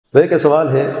بھائی کا سوال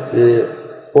ہے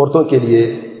عورتوں کے لیے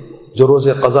جو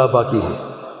روزے قضا باقی ہیں،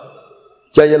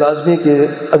 کیا یہ لازمی کہ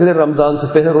اگلے رمضان سے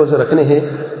پہلے روزے رکھنے ہیں،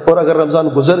 اور اگر رمضان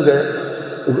گزر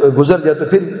جائے تو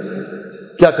پھر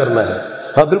کیا کرنا ہے؟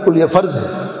 ہاں بالکل، یہ فرض ہے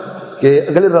کہ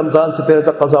اگلے رمضان سے پہلے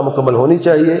تک قضا مکمل ہونی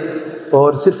چاہیے.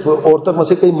 اور صرف عورتوں میں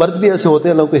سے کئی مرد بھی ایسے ہوتے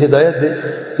ہیں، لوگوں کو ہدایت دے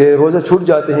کہ روزے چھوٹ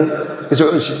جاتے ہیں کسی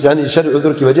یعنی شرعی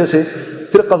عذر کی وجہ سے،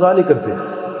 پھر قضا نہیں کرتے،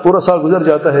 پورا سال گزر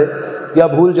جاتا ہے، یا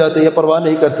بھول جاتے ہیں یا پرواہ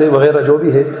نہیں کرتے وغیرہ جو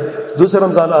بھی ہے، دوسرے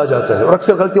رمضان آ جاتا ہے. اور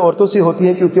اکثر غلطیاں عورتوں سے ہوتی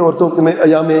ہیں، کیونکہ عورتوں میں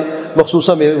ایام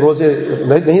مخصوصہ میں روزے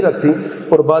نہیں رکھتی،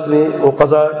 اور بعد میں وہ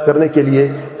قضا کرنے کے لیے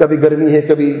کبھی گرمی ہے،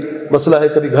 کبھی مسئلہ ہے،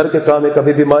 کبھی گھر کے کام ہے،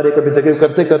 کبھی بیماری ہے، کبھی تکلیف،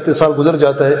 کرتے کرتے سال گزر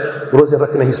جاتا ہے، روزے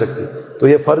رکھ نہیں سکتی. تو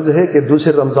یہ فرض ہے کہ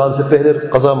دوسرے رمضان سے پہلے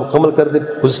قضا مکمل کر دیں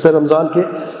گزشتہ رمضان کے.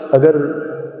 اگر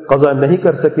قضا نہیں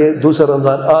کر سکے، دوسرا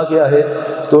رمضان آ گیا ہے،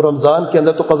 تو رمضان کے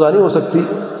اندر تو قضا نہیں ہو سکتی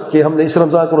کہ ہم نے اس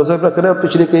رمضان کو روزہ رکھنا ہے اور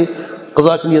پچھلے کی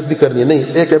قضا کی نیت بھی کرنی ہے. نہیں،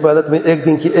 ایک عبادت میں ایک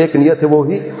دن کی ایک نیت ہے، وہ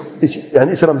ہی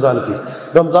یعنی اس رمضان کی.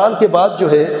 رمضان کے بعد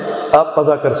جو ہے آپ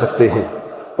قضا کر سکتے ہیں،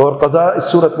 اور قضا اس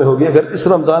صورت میں ہوگی اگر اس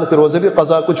رمضان کے روزے بھی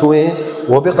قضا کچھ ہوئے ہیں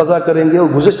وہ بھی قضا کریں گے، اور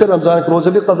گزشتہ رمضان کے روزے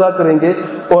بھی قضا کریں گے،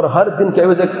 اور ہر دن کے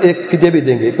عوض ایک فدیہ بھی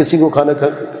دیں گے، کسی کو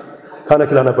کھانا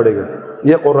کھلانا پڑے گا.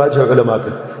 یہ قراج ہے علماء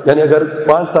کا. یعنی اگر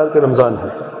 5 سال کے رمضان ہے،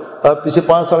 آپ کسی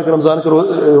 5 سال کے رمضان کے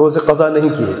روزے قضا نہیں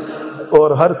کیے،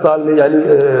 اور ہر سال میں یعنی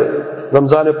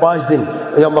رمضان میں 5 دن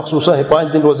یا مخصوصہ ہے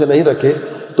 5 دن روزے نہیں رکھے،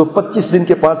 تو 25 دن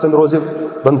کے 5 دن روزے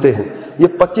بنتے ہیں. یہ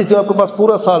 25 دن آپ کے پاس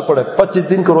پورا سال پڑا ہے، 25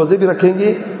 دن کے روزے بھی رکھیں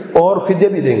گے اور فدیہ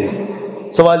بھی دیں گے.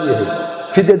 سوال یہ ہے،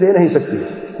 فدیہ دے نہیں سکتی،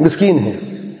 مسکین ہے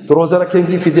تو روزہ رکھیں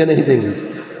گی، فدیہ نہیں دیں گی.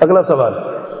 اگلا سوال،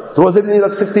 روزے بھی نہیں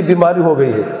رکھ سکتی، بیماری ہو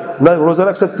گئی ہے، نہ روزہ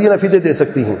رکھ سکتی ہے نہ فدیہ دے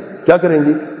سکتی ہیں، کیا کریں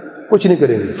گی؟ کچھ نہیں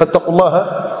کریں گی. فاتقوا اللہ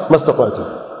ما استطعتم.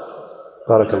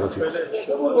 بارک اللہ فیک.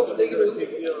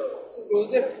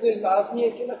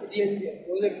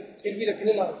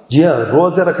 جی ہاں،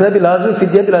 روزے رکھنا بھی لازمی،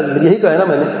 فدیہ بھی لازمی. یہی کہا ہے نا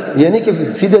میں نے، یہ نہیں کہ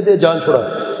فدیہ دے جان چھڑا،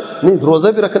 نہیں، روزہ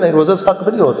بھی رکھنا ہے. روزہ ساقط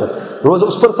نہیں ہوتا، روزہ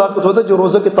اس پر ساقط ہوتا ہے جو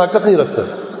روزہ کی طاقت نہیں رکھتا.